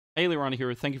Hey, Liron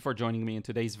here. Thank you for joining me in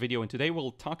today's video. And today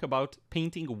we'll talk about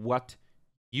painting what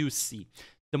you see.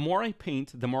 The more I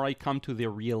paint, the more I come to the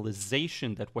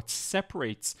realization that what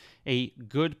separates a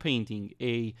good painting,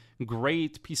 a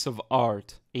great piece of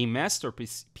art, a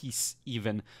masterpiece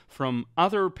even, from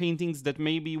other paintings that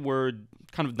maybe were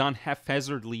kind of done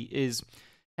haphazardly is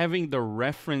having the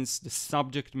reference, the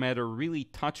subject matter really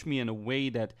touch me in a way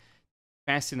that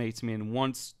fascinates me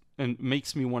and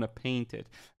makes me want to paint it.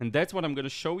 And that's what I'm going to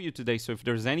show you today. So if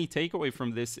there's any takeaway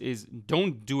from this is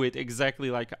don't do it exactly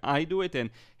like I do it.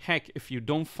 And heck, if you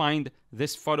don't find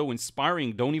this photo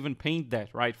inspiring, don't even paint that,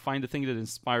 right? Find the thing that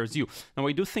inspires you. Now,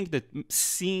 I do think that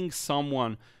seeing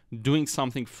someone doing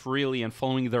something freely and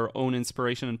following their own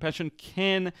inspiration and passion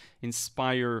can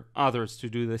inspire others to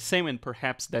do the same, and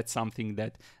perhaps that's something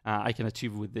that I can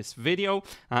achieve with this video.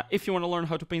 If you want to learn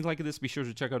how to paint like this, be sure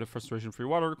to check out the frustration-free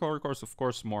watercolor course. Of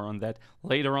course, more on that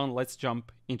later on. Let's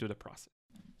jump into the process.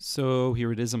 So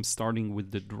here it is. I'm starting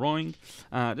with the drawing.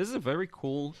 This is a very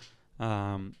cool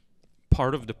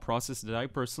part of the process that I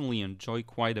personally enjoy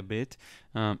quite a bit,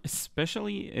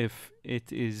 especially if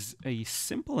it is a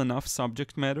simple enough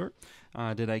subject matter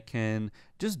that I can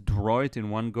just draw it in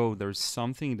one go. There's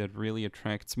something that really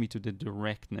attracts me to the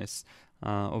directness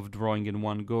of drawing in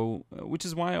one go, which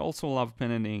is why I also love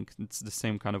pen and ink. It's the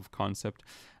same kind of concept.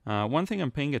 One thing I'm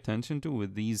paying attention to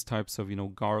with these types of,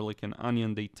 garlic and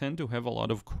onion, they tend to have a lot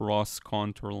of cross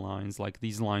contour lines, like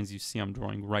these lines you see I'm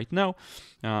drawing right now.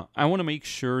 I want to make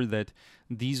sure that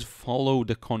these follow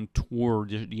the contour,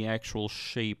 the actual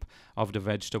shape of the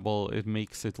vegetable. It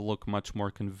makes it look much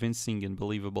more convincing and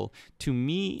believable. To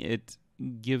me, it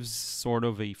gives sort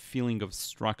of a feeling of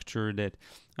structure that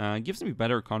gives me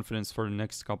better confidence for the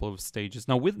next couple of stages.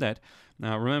 Now with that,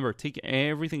 remember, take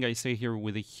everything I say here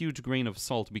with a huge grain of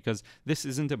salt, because this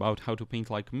isn't about how to paint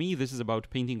like me, this is about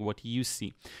painting what you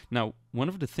see. Now, one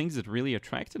of the things that really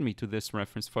attracted me to this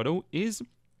reference photo is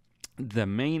the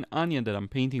main onion that I'm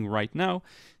painting right now,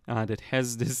 that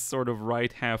has this sort of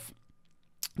right half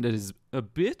that is a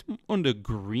bit on the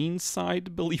green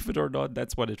side, believe it or not.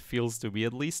 That's what it feels to be,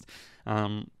 at least.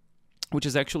 Which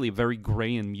is actually a very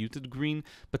gray and muted green,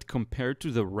 but compared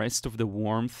to the rest of the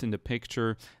warmth in the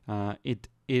picture, it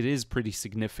is pretty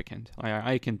significant.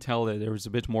 I can tell that there's a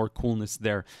bit more coolness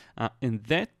there. And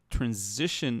that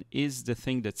transition is the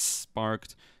thing that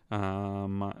sparked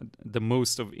the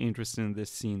most of interest in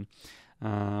this scene.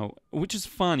 Which is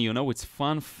fun, it's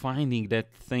fun finding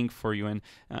that thing for you. And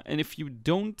if you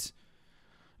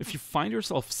find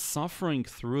yourself suffering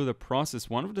through the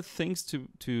process, one of the things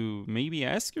to maybe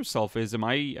ask yourself is, am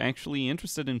I actually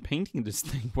interested in painting this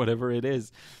thing, whatever it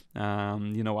is? I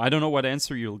don't know what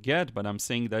answer you'll get, but I'm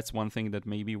saying that's one thing that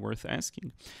may be worth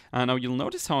asking. Now, you'll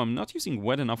notice how I'm not using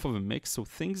wet enough of a mix, so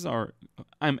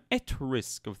I'm at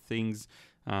risk of things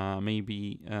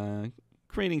maybe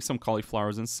creating some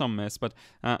cauliflowers and some mess, but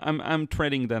I'm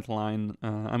treading that line.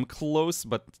 I'm close,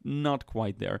 but not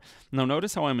quite there. Now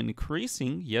notice how I'm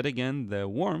increasing, yet again, the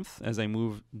warmth as I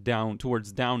move down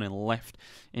towards down and left.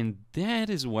 And that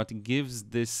is what gives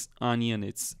this onion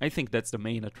I think that's the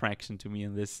main attraction to me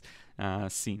in this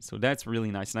scene. So that's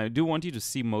really nice. And I do want you to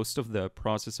see most of the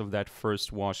process of that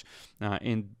first wash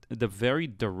in the very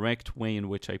direct way in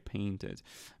which I painted.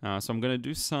 So I'm going to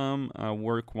do some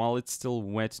work while it's still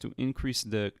wet to increase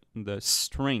the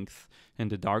strength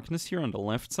and the darkness here on the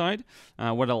left side.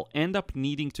 What I'll end up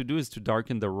needing to do is to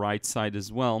darken the right side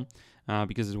as well,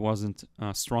 because it wasn't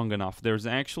strong enough. There's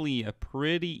actually a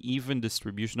pretty even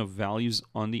distribution of values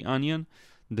on the onion.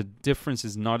 The difference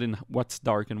is not in what's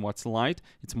dark and what's light.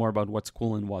 It's more about what's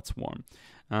cool and what's warm.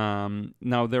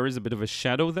 Now, there is a bit of a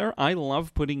shadow there. I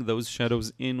love putting those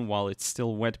shadows in while it's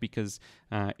still wet, because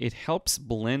it helps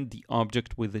blend the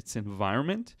object with its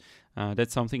environment.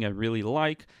 That's something I really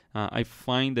like. I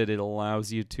find that it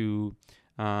allows you to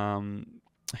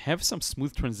have some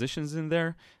smooth transitions in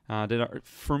there that are,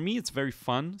 for me, it's very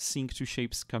fun seeing two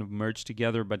shapes kind of merge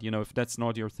together. But if that's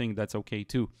not your thing, that's okay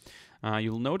too.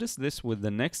 You'll notice this with the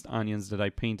next onions that I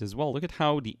paint as well. Look at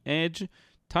how the edge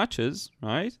touches,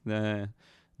 right?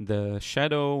 The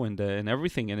shadow and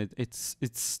everything, and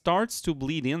it starts to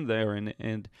bleed in there,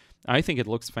 and I think it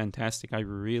looks fantastic. I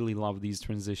really love these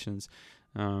transitions.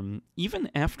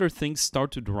 Even after things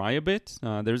start to dry a bit,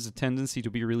 there's a tendency to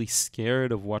be really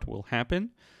scared of what will happen.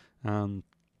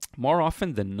 More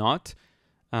often than not,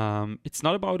 it's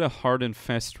not about a hard and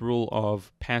fast rule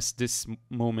of past this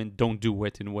moment, don't do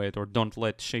wet in wet, or don't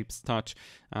let shapes touch.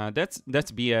 That's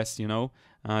BS,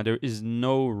 there is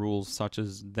no rule such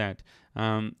as that.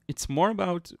 It's more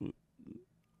about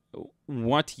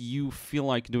what you feel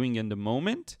like doing in the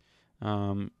moment,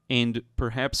 and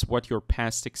perhaps what your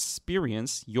past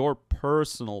experience, your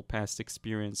personal past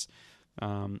experience,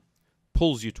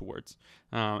 pulls you towards.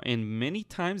 And many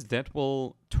times that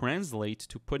will translate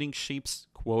to putting shapes,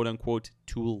 quote unquote,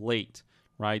 too late,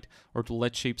 right? Or to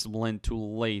let shapes blend too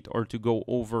late, or to go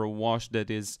over a wash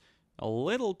that is a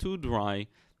little too dry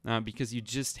because you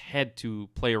just had to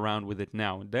play around with it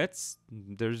now.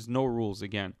 There's no rules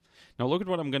again. Now look at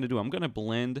what I'm going to do. I'm going to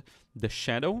blend the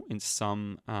shadow in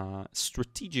some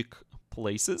strategic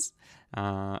places,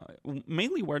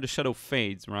 mainly where the shadow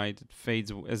fades, right? It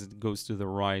fades as it goes to the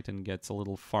right and gets a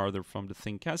little farther from the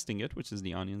thing casting it, which is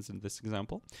the onions in this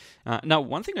example. Now,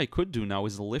 one thing I could do now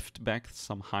is lift back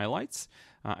some highlights.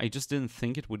 I just didn't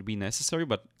think it would be necessary,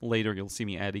 but later you'll see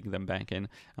me adding them back in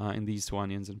these two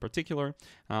onions in particular.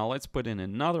 Let's put in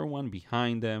another one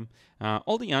behind them.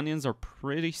 All the onions are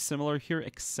pretty similar here,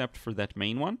 except for that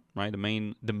main one, right?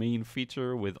 The main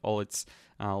feature with all its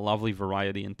lovely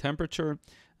variety and temperature.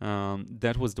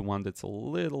 That was the one that's a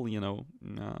little,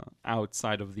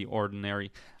 outside of the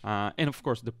ordinary. And of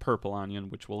course the purple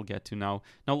onion, which we'll get to now.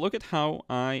 Now look at how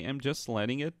I am just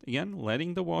letting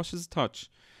the washes touch.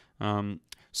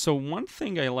 So one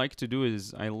thing I like to do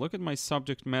is I look at my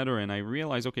subject matter and I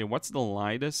realize, okay, what's the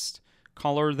lightest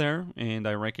color there? And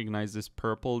I recognize this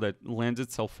purple that lends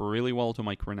itself really well to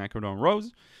my quinacridone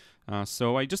rose.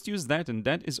 So I just use that, and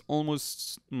that is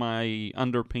almost my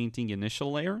underpainting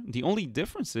initial layer. The only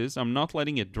difference is I'm not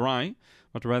letting it dry,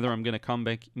 but rather I'm going to come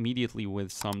back immediately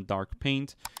with some dark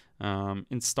paint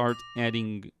and start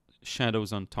adding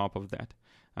shadows on top of that.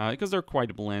 Because they're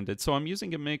quite blended. So I'm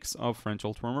using a mix of French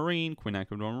ultramarine,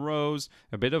 quinacridone rose,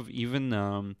 a bit of even,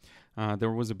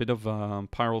 there was a bit of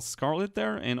pyrrole scarlet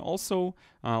there, and also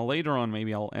later on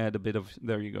maybe I'll add a bit of,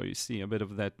 there you go, you see a bit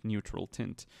of that neutral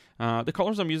tint. The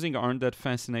colors I'm using aren't that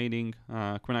fascinating.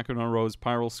 Quinacridone rose,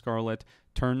 pyrrole scarlet,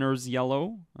 Turner's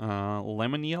yellow,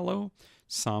 lemon yellow,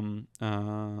 some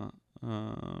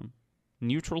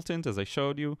neutral tint as I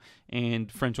showed you,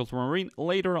 and French ultramarine.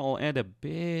 Later I'll add a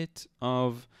bit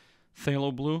of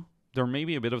phthalo blue. There may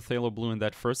be a bit of phthalo blue in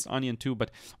that first onion too,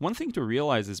 but one thing to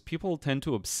realize is people tend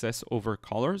to obsess over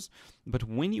colors, but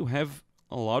when you have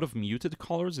a lot of muted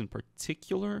colors in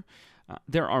particular,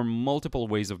 there are multiple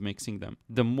ways of mixing them.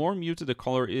 The more muted a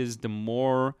color is, the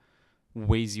more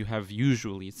ways you have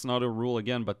usually. It's not a rule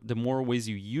again, but the more ways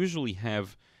you usually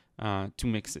have to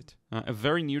mix it. A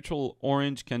very neutral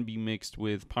orange can be mixed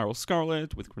with pyrrole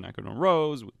scarlet, with quinacridone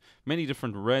rose, with many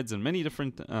different reds and many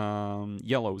different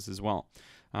yellows as well.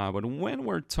 But when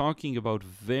we're talking about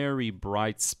very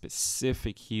bright,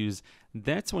 specific hues,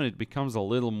 that's when it becomes a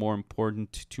little more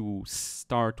important to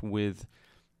start with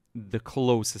the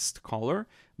closest color,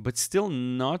 but still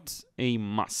not a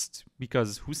must,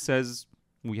 because who says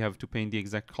we have to paint the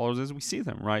exact colors as we see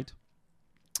them, right?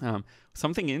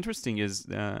 Something interesting is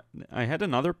I had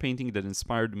another painting that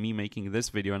inspired me making this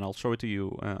video, and I'll show it to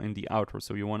you in the outro,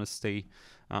 so you want to stay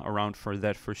around for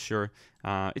that for sure.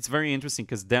 It's very interesting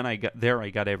because then I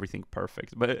got everything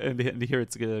perfect, but here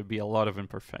it's going to be a lot of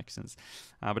imperfections,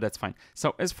 but that's fine.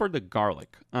 So as for the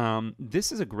garlic,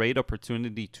 this is a great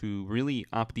opportunity to really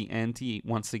up the ante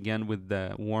once again with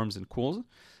the warms and cools.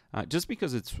 Just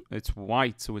because it's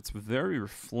white, so it's very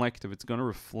reflective. It's going to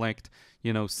reflect,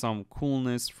 some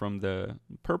coolness from the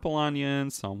purple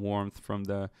onion, some warmth from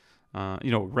the,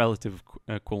 relative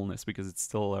coolness, because it's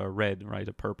still a red, right,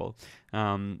 a purple,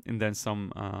 and then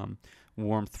some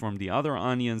warmth from the other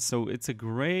onions. So it's a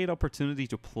great opportunity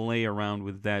to play around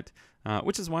with that,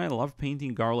 which is why I love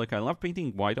painting garlic. I love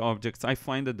painting white objects. I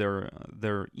find that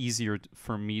they're easier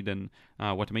for me than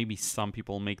what maybe some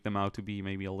people make them out to be,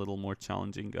 maybe a little more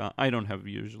challenging. I don't have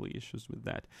usually issues with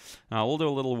that. We'll do a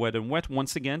little wet and wet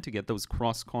once again to get those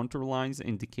cross contour lines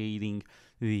indicating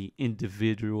the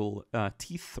individual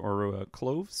teeth or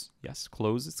cloves. Yes,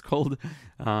 cloves it's called,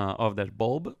 of that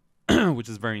bulb. Which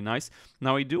is very nice.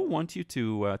 Now, I do want you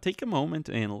to take a moment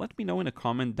and let me know in a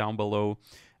comment down below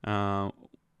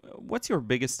what's your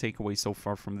biggest takeaway so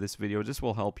far from this video. This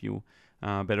will help you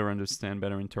better understand,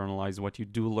 better internalize what you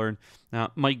do learn.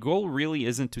 My goal really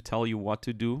isn't to tell you what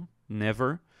to do,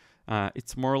 never.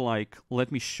 It's more like,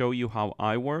 let me show you how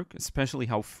I work, especially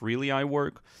how freely I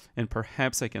work, and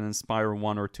perhaps I can inspire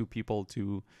one or two people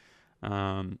to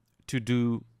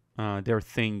do their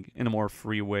thing in a more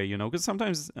free way, because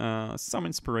sometimes some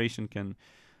inspiration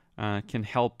can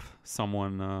help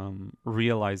someone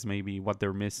realize maybe what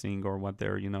they're missing or what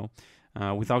they're,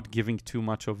 without giving too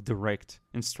much of direct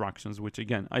instructions, which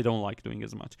again, I don't like doing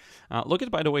as much. Look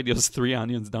at, by the way, those 3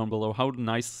 onions down below, how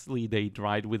nicely they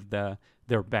dried with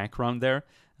their background there.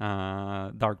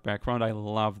 dark background. I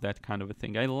love that kind of a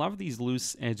thing. I love these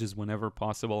loose edges whenever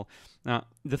possible.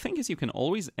 The thing is, you can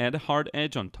always add a hard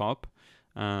edge on top.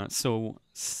 So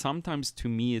sometimes to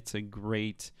me it's a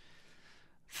great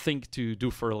thing to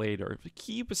do for later.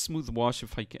 Keep a smooth wash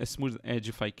a smooth edge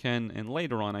if I can, and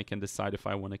later on I can decide if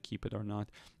I want to keep it or not.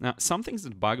 Now, some things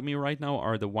that bug me right now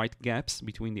are the white gaps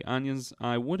between the onions.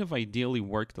 I would have ideally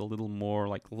worked a little more,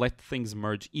 like let things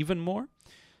merge even more.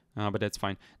 But that's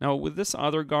fine. Now, with this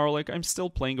other garlic, I'm still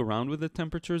playing around with the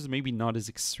temperatures, maybe not as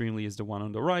extremely as the one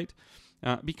on the right,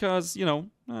 because,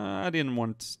 I didn't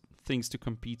want things to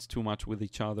compete too much with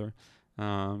each other.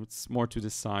 It's more to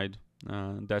decide.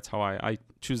 That's how I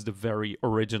choose the very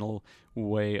original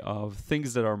way of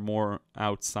things that are more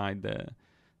outside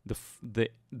the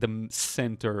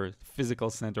center, physical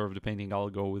center of the painting. I'll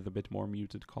go with a bit more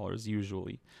muted colors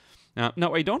usually.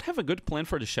 Now, I don't have a good plan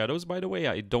for the shadows, by the way.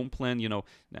 I don't plan,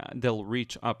 they'll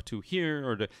reach up to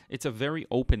here, it's a very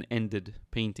open-ended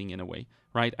painting in a way,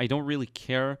 right? I don't really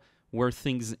care where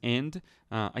things end.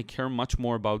 I care much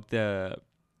more about the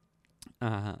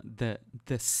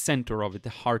center of it, the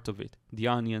heart of it, the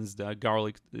onions, the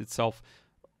garlic itself,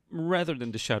 rather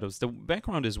than the shadows. The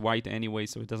background is white anyway,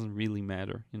 so it doesn't really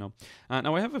matter, Now,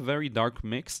 I have a very dark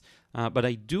mix, but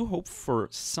I do hope for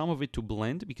some of it to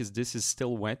blend because this is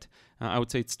still wet. I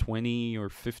would say it's 20 or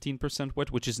 15%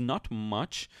 wet, which is not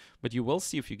much, but you will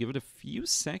see if you give it a few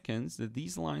seconds that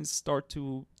these lines start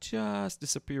to just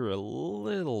disappear a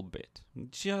little bit,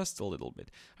 just a little bit.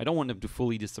 I don't want them to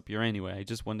fully disappear anyway. I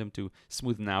just want them to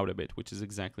smoothen out a bit, which is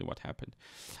exactly what happened.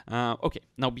 Okay,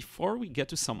 now before we get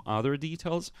to some other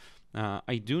details,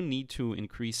 I do need to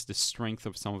increase the strength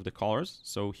of some of the colors.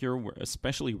 So here, we're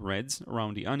especially reds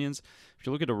around the onions. If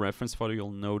you look at the reference photo, you'll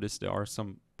notice there are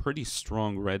some pretty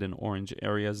strong red and orange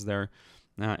areas there.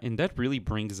 And that really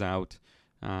brings out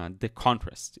the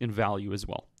contrast in value as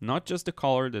well. Not just the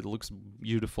color that looks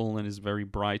beautiful and is very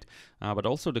bright, but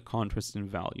also the contrast in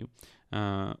value,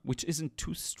 which isn't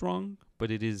too strong, but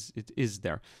it is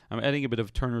there. I'm adding a bit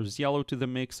of Turner's yellow to the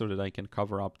mix so that I can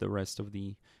cover up the rest of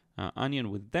the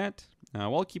onion with that,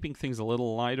 while keeping things a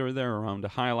little lighter there around the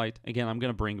highlight. Again, I'm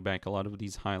going to bring back a lot of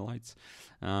these highlights,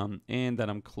 and then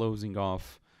I'm closing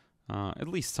off at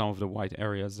least some of the white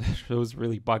areas. Those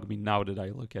really bug me now that I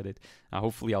look at it.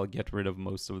 Hopefully I'll get rid of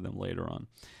most of them later on.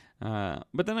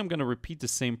 But then I'm going to repeat the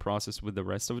same process with the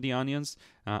rest of the onions.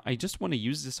 I just want to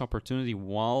use this opportunity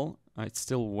while it's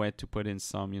still wet to put in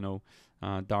some,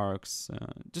 darks,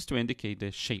 just to indicate the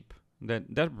shape.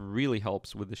 That really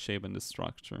helps with the shape and the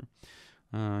structure,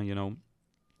 And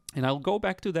I'll go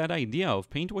back to that idea of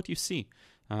paint what you see.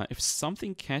 If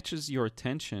something catches your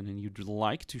attention and you'd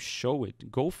like to show it,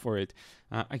 go for it.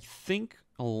 I think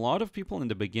a lot of people in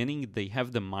the beginning, they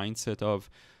have the mindset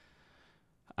of,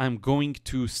 I'm going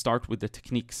to start with the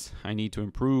techniques. I need to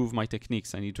improve my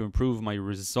techniques. I need to improve my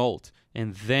result.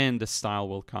 And then the style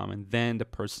will come. And then the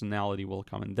personality will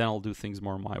come. And then I'll do things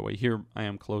more my way. Here I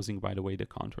am closing, by the way, the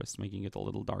contrast, making it a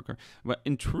little darker. But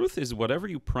in truth is whatever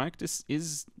you practice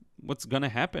is what's going to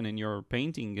happen in your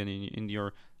painting and in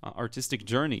your artistic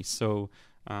journey. So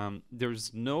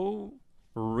there's no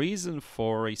reason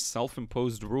for a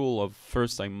self-imposed rule of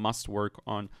first I must work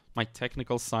on my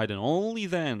technical side and only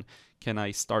then can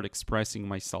I start expressing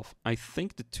myself. I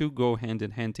think the two go hand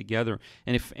in hand together.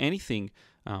 And if anything,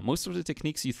 most of the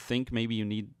techniques you think maybe you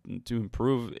need to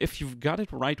improve, if you've got it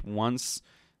right once,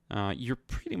 you're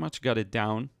pretty much got it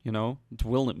down, It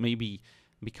will maybe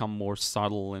become more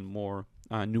subtle and more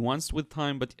nuanced with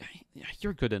time, but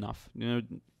you're good enough.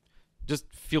 Just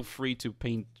feel free to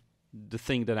paint the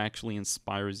thing that actually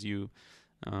inspires you.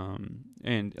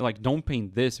 And don't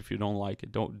paint this if you don't like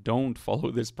it. Don't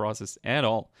follow this process at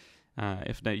all.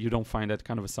 If you don't find that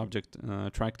kind of a subject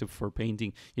attractive for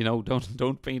painting,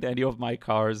 don't paint any of my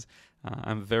cars.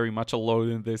 I'm very much alone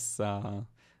in this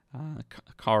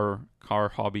car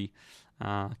hobby,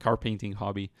 car painting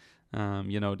hobby.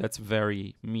 That's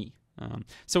very me.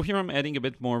 So here I'm adding a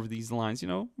bit more of these lines,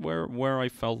 where I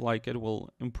felt like it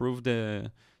will improve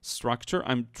the structure.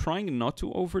 I'm trying not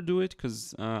to overdo it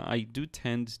because I do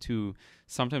tend to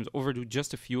sometimes overdo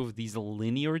just a few of these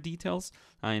linear details,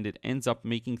 and it ends up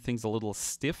making things a little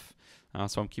stiff.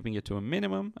 So I'm keeping it to a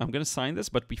minimum. I'm going to sign this,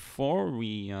 but before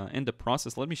we end the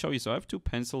process, let me show you. So I have two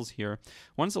pencils here.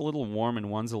 One's a little warm and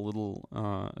one's a little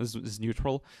is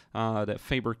neutral. The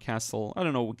Faber-Castell, I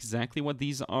don't know exactly what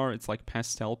these are. It's like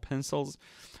pastel pencils.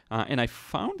 And I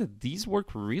found that these work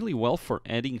really well for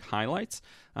adding highlights,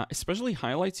 especially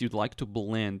highlights you'd like to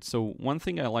blend. So one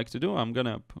thing I like to do, I'm going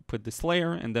to put this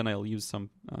layer and then I'll use some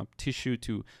tissue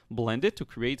to blend it to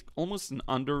create almost an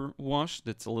underwash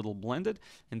that's a little blended.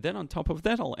 And then on top top of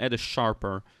that, I'll add a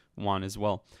sharper one as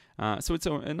well. So it's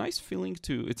a nice feeling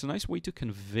it's a nice way to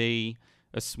convey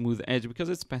a smooth edge because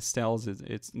it's pastels.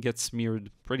 It gets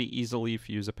smeared pretty easily if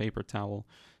you use a paper towel,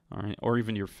 or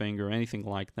even your finger, anything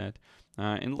like that.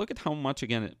 And look at how much,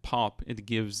 again, pop it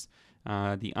gives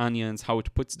the onions, how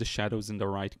it puts the shadows in the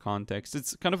right context.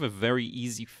 It's kind of a very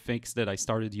easy fix that I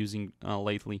started using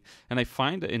lately, and I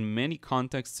find that in many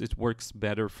contexts it works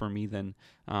better for me than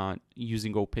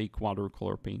using opaque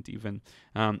watercolor paint even.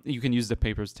 You can use the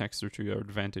paper's texture to your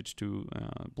advantage to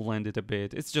blend it a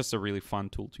bit. It's just a really fun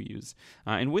tool to use.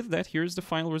 And with that, here's the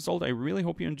final result. I really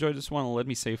hope you enjoyed this one. Let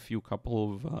me say a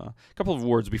couple of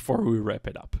words before we wrap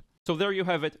it up. So there you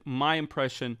have it, my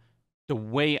impression, the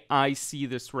way I see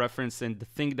this reference and the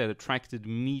thing that attracted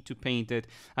me to paint it.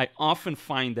 I often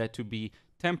find that to be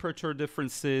temperature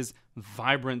differences,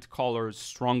 vibrant colors,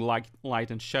 strong light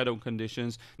and shadow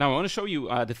conditions. Now I want to show you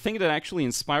the thing that actually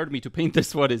inspired me to paint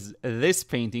this one is this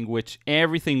painting, which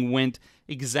everything went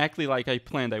exactly like I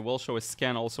planned. I will show a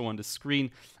scan also on the screen,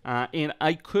 and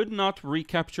I could not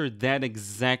recapture that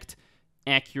exact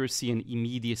accuracy and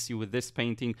immediacy with this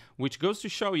painting, which goes to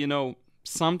show, you know,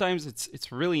 sometimes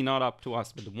it's really not up to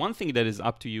us, but the one thing that is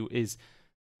up to you is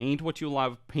paint what you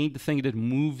love, paint the thing that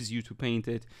moves you to paint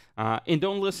it, and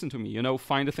don't listen to me, you know,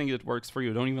 find the thing that works for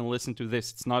you. Don't even listen to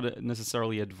this. It's not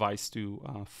necessarily advice to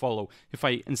follow. If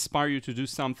I inspire you to do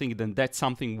something, then that's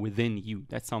something within you.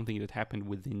 That's something that happened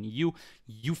within you.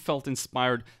 You felt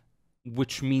inspired,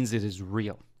 which means it is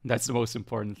real. That's the most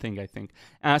important thing, I think.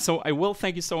 So I will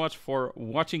thank you so much for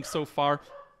watching so far.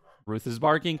 Ruth is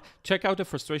barking. Check out the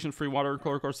frustration-free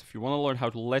watercolor course if you want to learn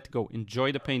how to let go,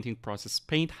 enjoy the painting process,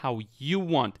 paint how you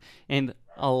want, and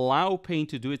allow paint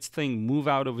to do its thing, move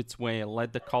out of its way, and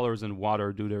let the colors and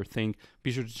water do their thing.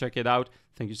 Be sure to check it out.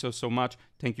 Thank you so much.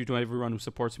 Thank you to everyone who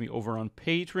supports me over on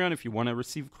Patreon. If you want to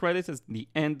receive credit at the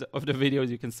end of the videos,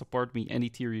 you can support me. Any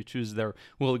tier you choose there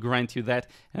will grant you that,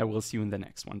 and I will see you in the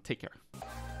next one. Take care.